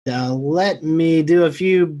Let me do a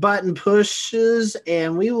few button pushes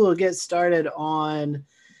and we will get started on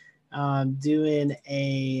doing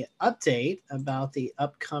a update about the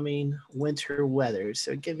upcoming winter weather.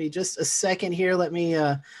 So give me just a second here. Let me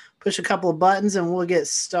push a couple of buttons and we'll get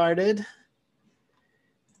started.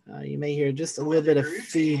 You may hear just a little bit of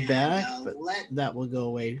feedback, but that will go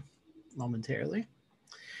away momentarily.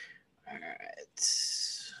 All right.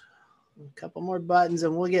 A couple more buttons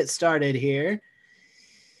and we'll get started here.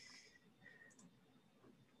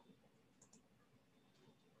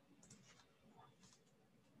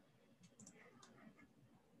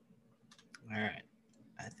 All right.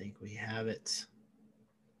 I think we have it.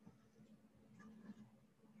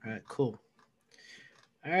 All right, cool.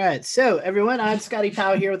 All right, so everyone, I'm Scotty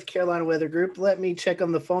Powell here with the Carolina Weather Group. Let me check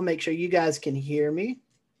on the phone, make sure you guys can hear me.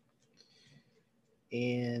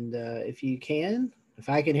 And if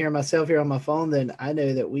I can hear myself here on my phone, then I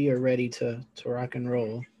know that we are ready to rock and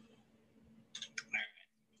roll,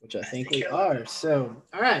 which I think we are. So,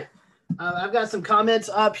 all right. I've got some comments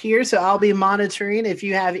up here, so I'll be monitoring. If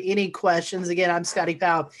you have any questions, again, I'm Scotty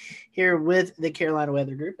Powell here with the Carolina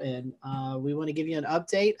Weather Group, and we want to give you an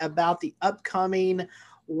update about the upcoming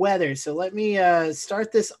weather. So let me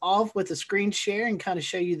start this off with a screen share and kind of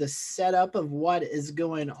show you the setup of what is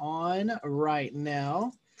going on right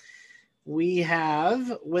now. We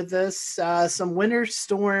have with us some winter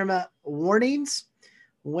storm warnings,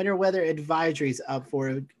 winter weather advisories up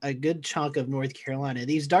for a good chunk of North Carolina.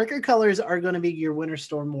 These darker colors are going to be your winter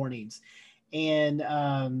storm warnings. And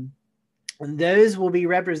those will be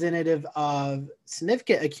representative of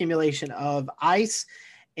significant accumulation of ice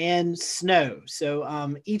and snow.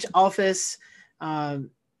 So each office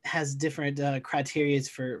has different criteria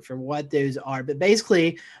for what those are. But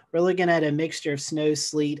basically, we're looking at a mixture of snow,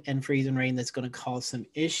 sleet, and freezing rain that's going to cause some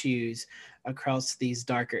issues across these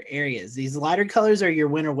darker areas. These lighter colors are your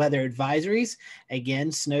winter weather advisories.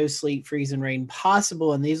 Again, snow, sleet, freezing rain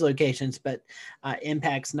possible in these locations, but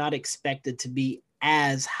impacts not expected to be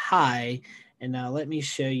as high. And let me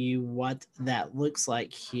show you what that looks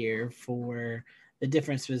like here for the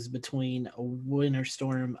differences between winter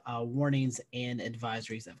storm warnings and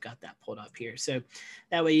advisories. I've got that pulled up here. So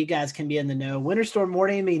that way you guys can be in the know. Winter storm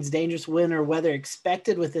warning means dangerous winter weather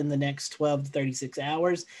expected within the next 12 to 36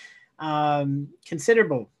 hours.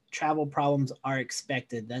 Considerable travel problems are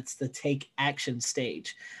expected. That's the take action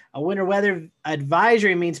stage. A winter weather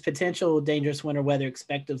advisory means potential dangerous winter weather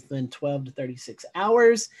expected within 12 to 36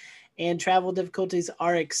 hours. And travel difficulties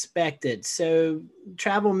are expected. So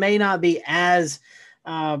travel may not be as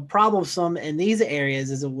problemsome in these areas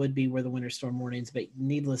as it would be where the winter storm warnings, but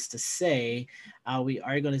needless to say, we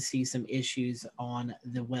are going to see some issues on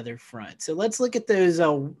the weather front. So let's look at those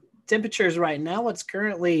temperatures right now. What is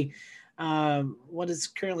currently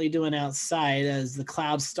doing outside as the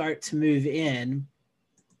clouds start to move in.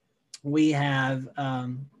 We have,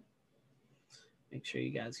 make sure you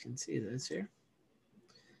guys can see this here.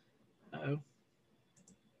 Uh-oh.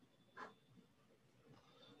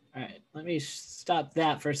 All right, let me stop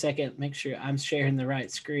that for a second. Make sure I'm sharing the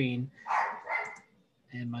right screen.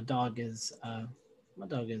 And my dog is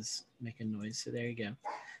making noise. So there you go.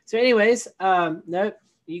 So anyways, nope,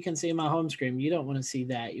 you can see my home screen. You don't want to see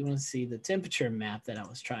that. You want to see the temperature map that I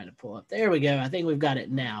was trying to pull up. There we go. I think we've got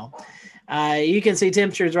it now. You can see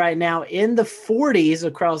temperatures right now in the 40s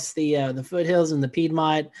across the foothills and the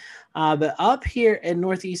Piedmont. But up here in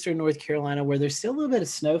northeastern North Carolina, where there's still a little bit of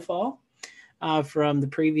snowfall from the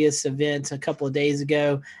previous event a couple of days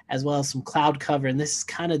ago, as well as some cloud cover. And this is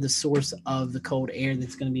kind of the source of the cold air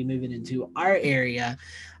that's going to be moving into our area.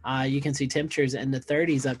 You can see temperatures in the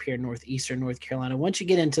 30s up here in northeastern North Carolina. Once you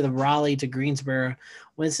get into the Raleigh to Greensboro,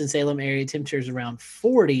 Winston-Salem area, temperatures around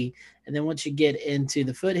 40. And then once you get into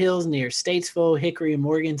the foothills near Statesville, Hickory, and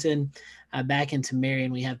Morganton, back into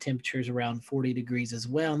Marion, we have temperatures around 40 degrees as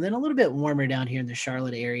well. And then a little bit warmer down here in the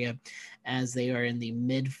Charlotte area as they are in the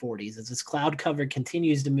mid 40s. As this cloud cover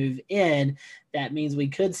continues to move in, that means we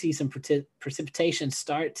could see some precipitation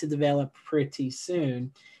start to develop pretty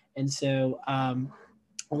soon. And so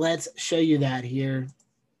let's show you that here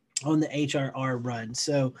on the HRR run.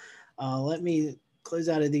 So let me close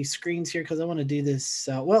out of these screens here because I want to do this.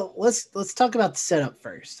 Well, let's talk about the setup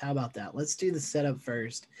first. How about that? Let's do the setup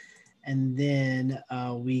first. And then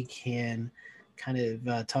we can kind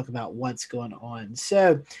of talk about what's going on.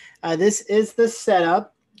 So this is the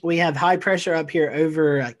setup. We have high pressure up here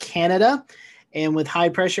over Canada. And with high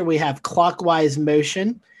pressure, we have clockwise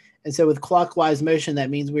motion. And so with clockwise motion, that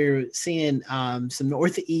means we're seeing some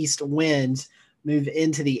northeast winds move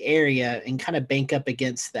into the area and kind of bank up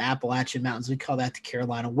against the Appalachian Mountains. We call that the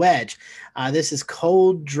Carolina Wedge. This is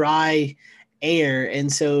cold, dry air.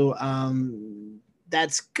 And so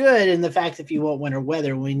that's good in the fact if you want winter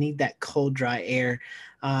weather, we need that cold, dry air.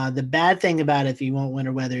 The bad thing about it, if you want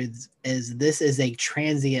winter weather, is this is a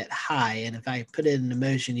transient high. And if I put it into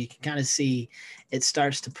motion, you can kind of see it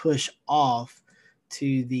starts to push off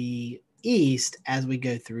to the east as we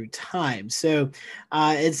go through time. So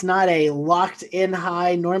it's not a locked in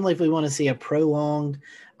high. Normally, if we want to see a prolonged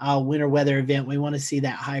winter weather event, we want to see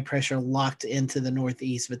that high pressure locked into the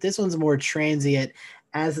northeast. But this one's more transient.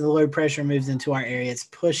 As the low pressure moves into our area, it's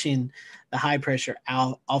pushing the high pressure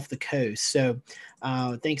out off the coast. So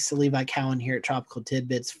thanks to Levi Cowan here at Tropical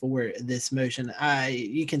Tidbits for this motion.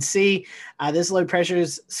 You can see this low pressure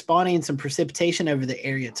is spawning some precipitation over the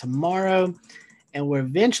area tomorrow. And we're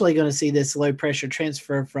eventually going to see this low pressure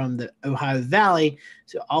transfer from the Ohio Valley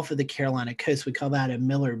to off of the Carolina coast. We call that a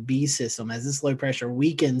Miller B system. As this low pressure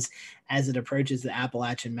weakens as it approaches the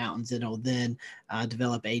Appalachian Mountains, it'll then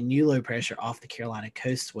develop a new low pressure off the Carolina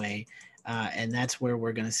coastway. And that's where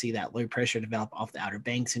we're going to see that low pressure develop off the Outer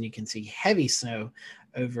Banks. And you can see heavy snow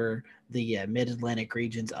over the mid-Atlantic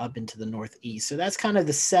regions up into the northeast. So that's kind of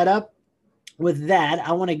the setup. With that,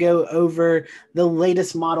 I want to go over the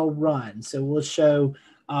latest model run. So we'll show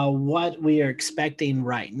what we are expecting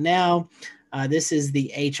right now. This is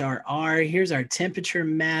the HRR. Here's our temperature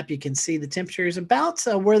map. You can see the temperature is about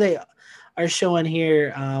where they are showing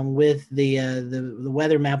here with the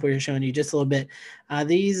weather map we were showing you just a little bit.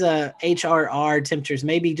 These HRR temperatures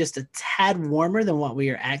may be just a tad warmer than what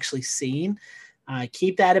we are actually seeing.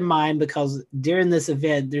 Keep that in mind because during this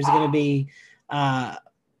event, there's going to be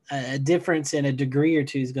a difference in a degree or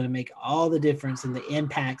two is going to make all the difference in the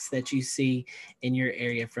impacts that you see in your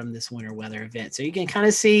area from this winter weather event. So you can kind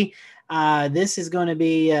of see this is going to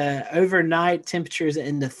be overnight temperatures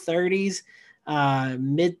in the 30s,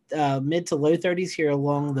 mid to low 30s here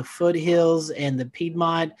along the foothills and the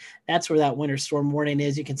Piedmont. That's where that winter storm warning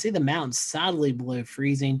is. You can see the mountains solidly below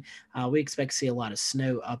freezing. We expect to see a lot of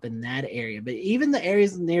snow up in that area. But even the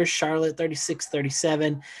areas near Charlotte, 36,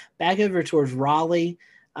 37, back over towards Raleigh,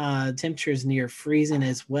 temperatures near freezing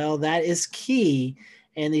as well. That is key.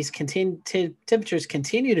 And these temperatures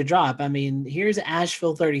continue to drop. I mean, here's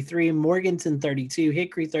Asheville 33, Morganton 32,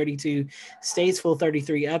 Hickory 32, Statesville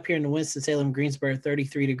 33, up here in the Winston-Salem, Greensboro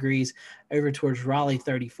 33 degrees, over towards Raleigh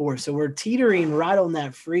 34. So we're teetering right on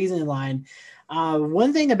that freezing line.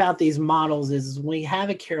 One thing about these models is we have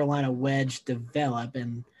a Carolina wedge develop,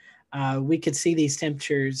 and we could see these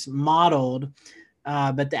temperatures modeled.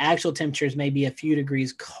 But the actual temperatures may be a few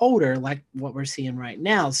degrees colder like what we're seeing right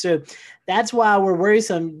now. So that's why we're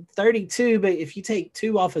worrisome 32, but if you take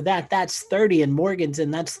 2 off of that, that's 30 in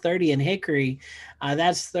Morganton, that's 30 in Hickory,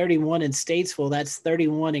 that's 31 in Statesville, that's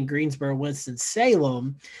 31 in Greensboro,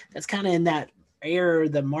 Winston-Salem. That's kind of in that air,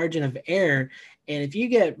 the margin of error. And if you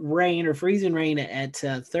get rain or freezing rain at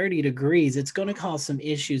 30 degrees, it's going to cause some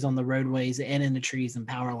issues on the roadways and in the trees and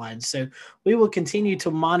power lines. So we will continue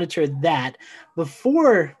to monitor that.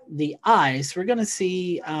 Before the ice, we're going to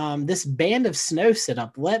see this band of snow set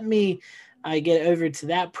up. Let me get over to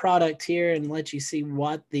that product here and let you see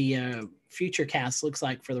what the futurecast looks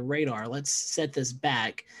like for the radar. Let's set this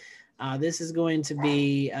back. This is going to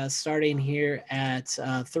be starting here at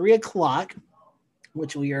 3 o'clock,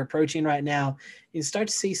 which we are approaching right now. You start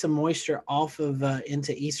to see some moisture off of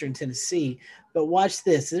into eastern Tennessee. But watch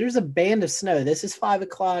this. There's a band of snow. This is 5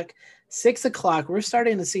 o'clock. 6 o'clock, we're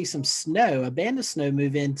starting to see some snow, a band of snow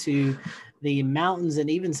move into the mountains and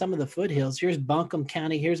even some of the foothills. Here's Buncombe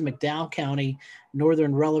County. Here's McDowell County,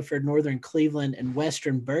 northern Rutherford, northern Cleveland, and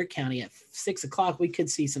western Burke County. At 6 o'clock, we could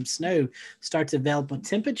see some snow start to develop with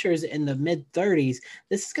temperatures in the mid-30s.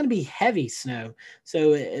 This is going to be heavy snow,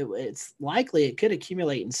 so it's likely it could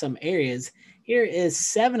accumulate in some areas. Here is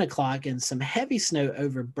 7 o'clock and some heavy snow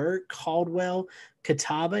over Burke, Caldwell,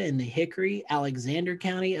 Catawba in the Hickory, Alexander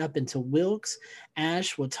County up into Wilkes,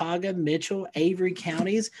 Ashe, Watauga, Mitchell, Avery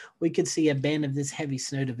counties. We could see a band of this heavy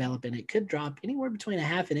snow develop, and it could drop anywhere between a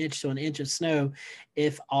half an inch to an inch of snow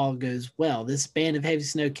if all goes well. This band of heavy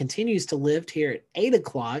snow continues to lift here at 8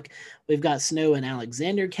 o'clock. We've got snow in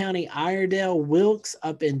Alexander County, Iredell, Wilkes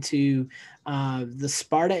up into the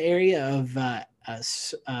Sparta area of what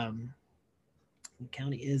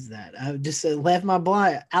county is that? I just left my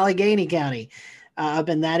blind. Allegheny County. Up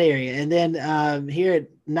in that area. And then here at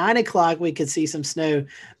 9 o'clock, we could see some snow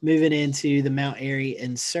moving into the Mount Airy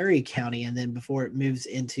and Surrey County. And then before it moves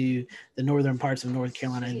into the northern parts of North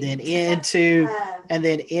Carolina and then into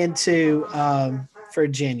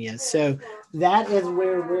Virginia. So that is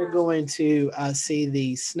where we're going to see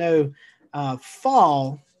the snow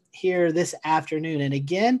fall here this afternoon. And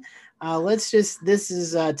again, this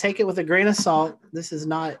is take it with a grain of salt. This is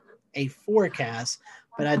not a forecast,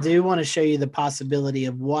 but I do want to show you the possibility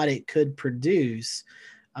of what it could produce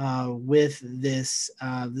with this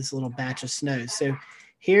little batch of snow. So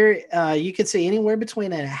here you can see anywhere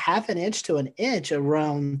between a half an inch to an inch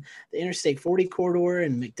around the Interstate 40 corridor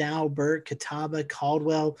in McDowell, Burke, Catawba,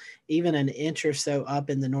 Caldwell, even an inch or so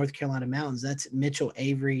up in the North Carolina mountains. That's Mitchell,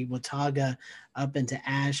 Avery, Watauga, up into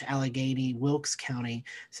Ashe, Allegheny, Wilkes County.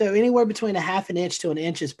 So anywhere between a half an inch to an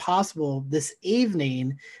inch is possible this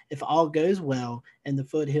evening if all goes well in the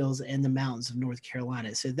foothills and the mountains of North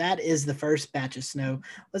Carolina. So that is the first batch of snow.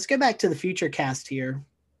 Let's go back to the future cast here,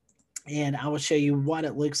 and I will show you what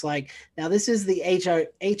it looks like. Now, this is the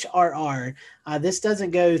HRR. This doesn't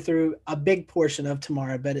go through a big portion of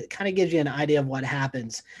tomorrow, but it kind of gives you an idea of what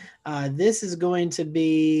happens. This is going to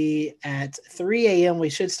be at 3 a.m. We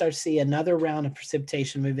should start to see another round of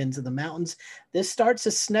precipitation move into the mountains. This starts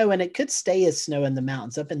to snow, and it could stay as snow in the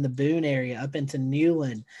mountains, up in the Boone area, up into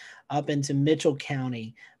Newland, up into Mitchell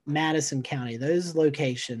County, Madison County, those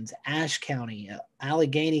locations, Ashe County,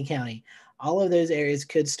 Allegheny County. All of those areas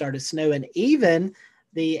could start to snow. And even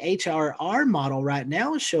the HRR model right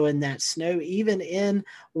now is showing that snow even in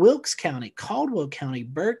Wilkes County, Caldwell County,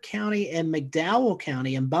 Burke County, and McDowell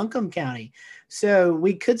County, and Buncombe County. So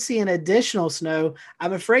we could see an additional snow.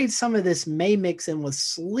 I'm afraid some of this may mix in with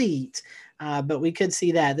sleet, but we could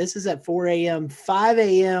see that. This is at 4 a.m., 5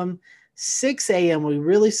 a.m., 6 a.m., we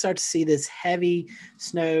really start to see this heavy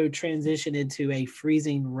snow transition into a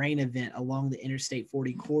freezing rain event along the Interstate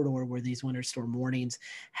 40 corridor where these winter storm warnings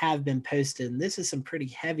have been posted. And this is some pretty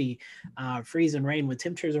heavy freezing rain with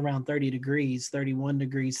temperatures around 30 degrees, 31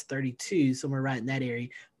 degrees, 32, somewhere right in that area.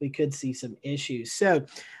 We could see some issues. So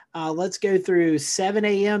let's go through 7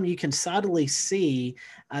 a.m. You can subtly see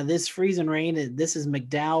this freezing rain. This is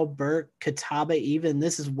McDowell, Burke, Catawba, even.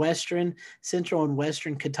 This is western, central and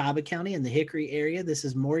western Catawba County in the Hickory area. This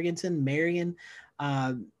is Morganton, Marion.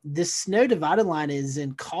 This snow divided line is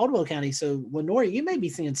in Caldwell County. So Lenore, you may be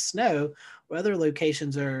seeing snow where other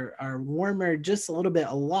locations are warmer, just a little bit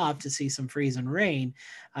aloft to see some freezing rain.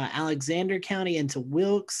 Alexander County into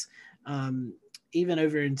Wilkes, even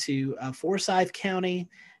over into Forsyth County,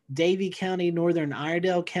 Davie County, Northern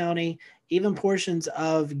Iredell County, even portions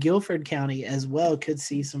of Guilford County as well could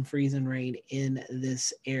see some freezing rain in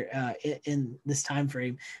this in this time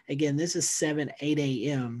frame. Again, this is 7, 8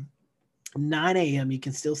 a.m. 9 a.m. You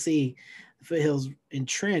can still see the foothills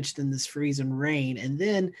entrenched in this freezing rain. And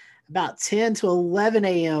then about 10 to 11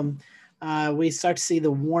 a.m., we start to see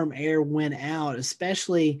the warm air win out,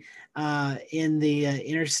 especially in the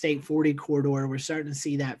Interstate 40 corridor. We're starting to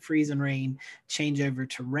see that freezing rain change over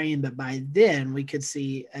to rain, but by then we could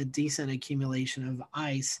see a decent accumulation of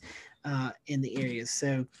ice in the area.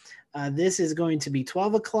 So this is going to be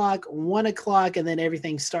 12 o'clock, 1 o'clock, and then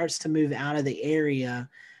everything starts to move out of the area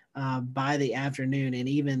by the afternoon, and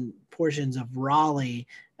even portions of Raleigh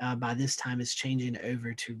by this time is changing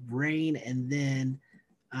over to rain. And then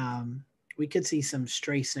we could see some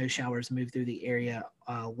stray snow showers move through the area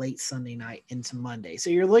late Sunday night into Monday. So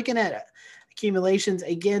you're looking at accumulations.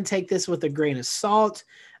 Again, take this with a grain of salt.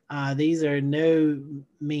 These are no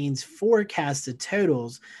means forecasted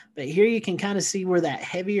totals, but here you can kind of see where that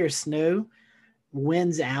heavier snow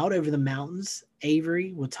wins out over the mountains.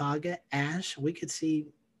 Avery, Watauga, Ashe, we could see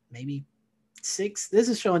maybe 6. This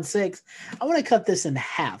is showing 6. I want to cut this in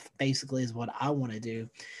half, basically, is what I want to do.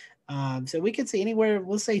 So we could see anywhere,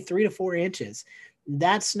 we'll say 3 to 4 inches.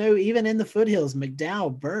 That snow, even in the foothills,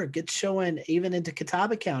 McDowell, Burke, it's showing even into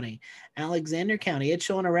Catawba County, Alexander County, it's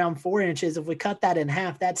showing around 4 inches. If we cut that in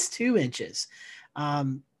half, that's 2 inches.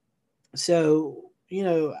 So, you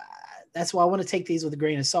know, that's why I want to take these with a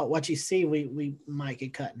grain of salt. What you see, we might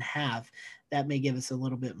get cut in half. That may give us a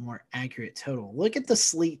little bit more accurate total. Look at the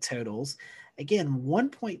sleet totals. Again,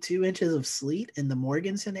 1.2 inches of sleet in the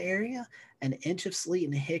Morganton area, an inch of sleet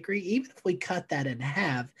in Hickory. Even if we cut that in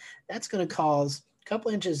half, that's going to cause a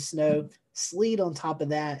couple inches of snow, sleet on top of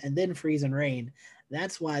that, and then freezing rain.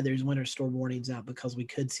 That's why there's winter storm warnings out, because we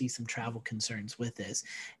could see some travel concerns with this.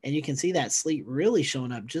 And you can see that sleet really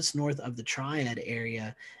showing up just north of the Triad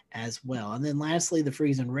area as well. And then lastly, the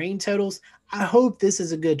freezing rain totals. I hope this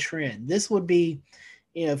is a good trend. This would be,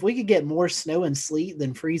 you know, if we could get more snow and sleet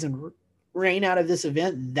than freezing rain out of this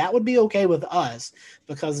event, that would be okay with us,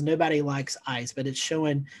 because nobody likes ice. But it's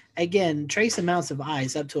showing, again, trace amounts of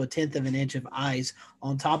ice, up to 1/10 of an inch of ice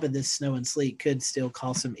on top of this snow and sleet could still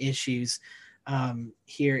cause some issues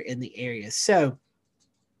here in the area. So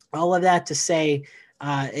all of that to say,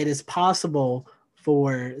 it is possible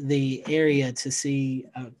for the area to see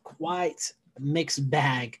a quite mixed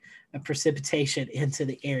bag precipitation into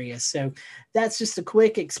the area. So that's just a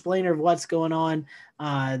quick explainer of what's going on.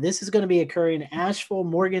 This is going to be occurring in Asheville,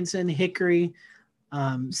 Morganton, Hickory,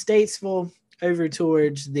 Statesville, over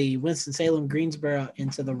towards the Winston-Salem, Greensboro,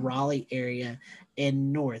 into the Raleigh area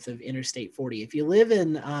and north of Interstate 40. If you live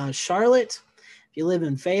in Charlotte, if you live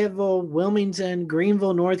in Fayetteville, Wilmington,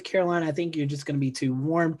 Greenville, North Carolina, I think you're just going to be too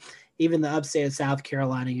warm. Even the upstate of South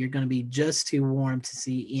Carolina, you're going to be just too warm to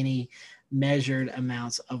see any measured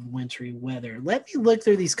amounts of wintry weather. Let me look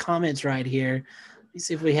through these comments right here. Let me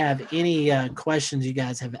see if we have any questions you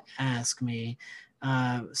guys have asked me.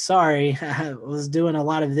 Sorry, I was doing a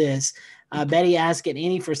lot of this. Betty asked it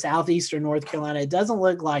any for southeastern North Carolina. It doesn't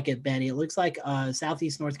look like it, Betty. It looks like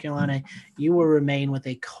southeast North Carolina, you will remain with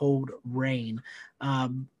a cold rain.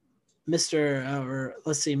 Mr.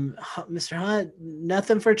 Hunt,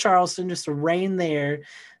 nothing for Charleston, just a rain there.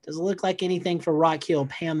 Doesn't look like anything for Rock Hill.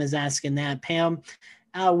 Pam is asking that. Pam,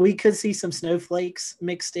 we could see some snowflakes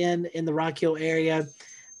mixed in the Rock Hill area.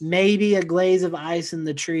 Maybe a glaze of ice in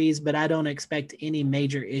the trees, but I don't expect any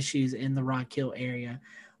major issues in the Rock Hill area.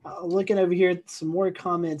 Looking over here, some more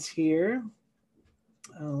comments here.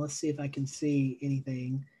 Let's see if I can see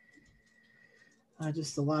anything.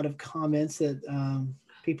 Just a lot of comments that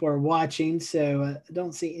people are watching, so I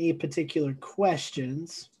don't see any particular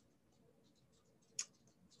questions.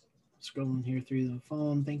 Scrolling here through the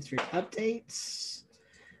phone. Thanks for your updates.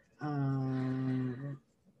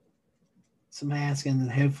 Somebody asking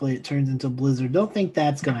that hopefully it turns into a blizzard. Don't think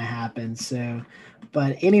that's going to happen. So,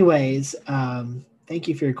 but anyways, thank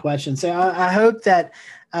you for your question. So I hope that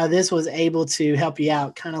this was able to help you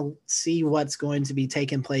out, kind of see what's going to be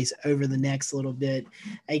taking place over the next little bit.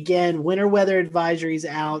 Again, winter weather advisories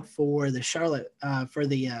out for the Charlotte, for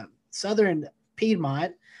the southern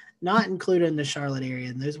Piedmont, not included in the Charlotte area.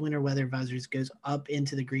 And those winter weather advisories goes up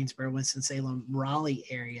into the Greensboro, Winston-Salem, Raleigh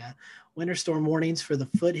area. Winter storm warnings for the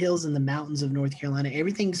foothills and the mountains of North Carolina.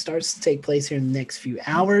 Everything starts to take place here in the next few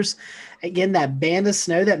hours. Again, that band of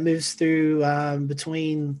snow that moves through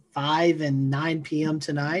between 5 and 9 p.m.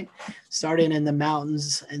 tonight, starting in the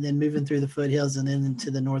mountains and then moving through the foothills and then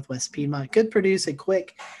into the northwest Piedmont, could produce a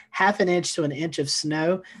quick 1/2 inch to 1 inch of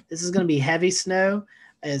snow. This is going to be heavy snow.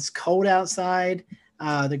 It's cold outside.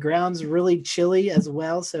 The ground's really chilly as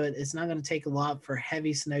well, so it's not going to take a lot for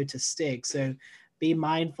heavy snow to stick. So be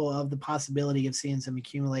mindful of the possibility of seeing some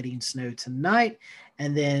accumulating snow tonight.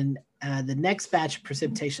 And then the next batch of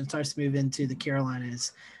precipitation starts to move into the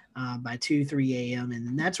Carolinas by 3 a.m.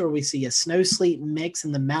 And that's where we see a snow sleet mix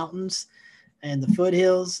in the mountains and the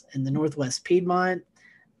foothills and the northwest Piedmont.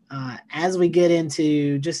 As we get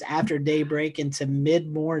into just after daybreak into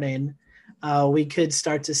mid-morning, we could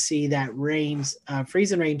start to see that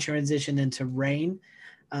freezing rain transition into rain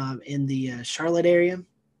in the Charlotte area.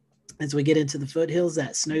 As we get into the foothills,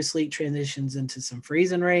 that snow sleet transitions into some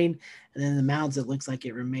freezing rain. And then the mountains, it looks like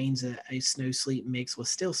it remains a snow sleet mix with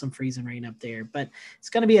still some freezing rain up there. But it's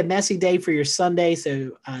going to be a messy day for your Sunday,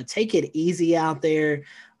 so take it easy out there.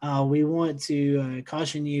 We want to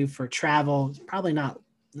caution you for travel. It's probably not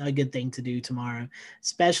a good thing to do tomorrow,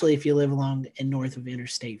 especially if you live along and north of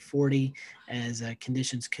Interstate 40, as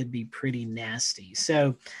conditions could be pretty nasty.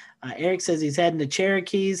 So Eric says he's heading to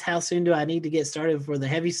Cherokees. How soon do I need to get started before the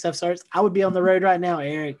heavy stuff starts? I would be on the road right now,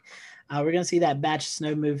 Eric. We're going to see that batch of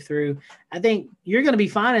snow move through. I think you're going to be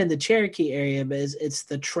fine in the Cherokee area, but it's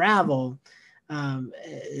the travel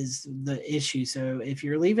is the issue. So if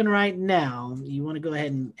you're leaving right now, you want to go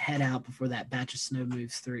ahead and head out before that batch of snow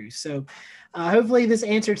moves through. So hopefully this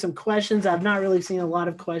answered some questions. I've not really seen a lot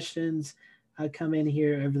of questions come in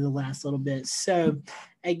here over the last little bit. So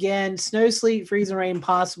again, snow, sleet, freezing rain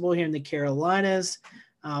possible here in the Carolinas.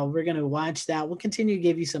 We're going to watch that. We'll continue to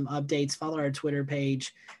give you some updates. Follow our Twitter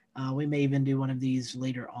page. We may even do one of these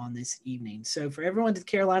later on this evening. So for everyone at the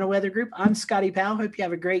Carolina Weather Group, I'm Scotty Powell. Hope you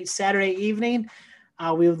have a great Saturday evening.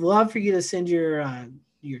 We would love for you to send your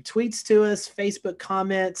tweets to us, Facebook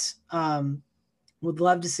comments. Would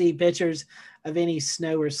love to see pictures of any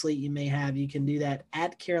snow or sleet you may have. You can do that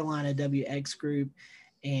at Carolina WX Group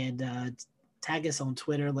and tag us on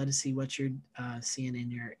Twitter. Let us see what you're seeing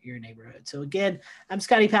in your neighborhood. So again, I'm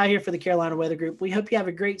Scotty Powell here for the Carolina Weather Group. We hope you have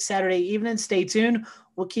a great Saturday evening. Stay tuned.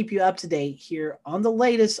 We'll keep you up to date here on the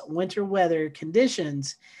latest winter weather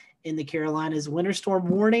conditions in the Carolinas. Winter storm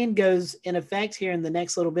warning goes in effect here in the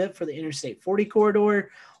next little bit for the Interstate 40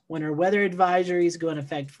 corridor. Winter weather advisories go in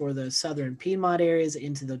effect for the southern Piedmont areas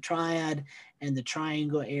into the Triad and the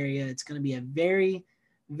Triangle area. It's going to be a very,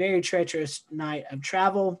 very treacherous night of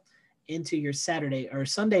travel into your Saturday or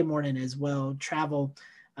Sunday morning as well. Travel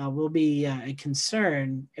will be a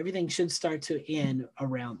concern. Everything should start to end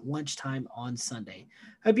around lunchtime on Sunday.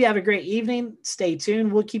 Hope you have a great evening. Stay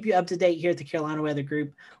tuned. We'll keep you up to date here at the Carolina Weather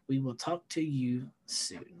Group. We will talk to you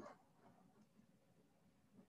soon.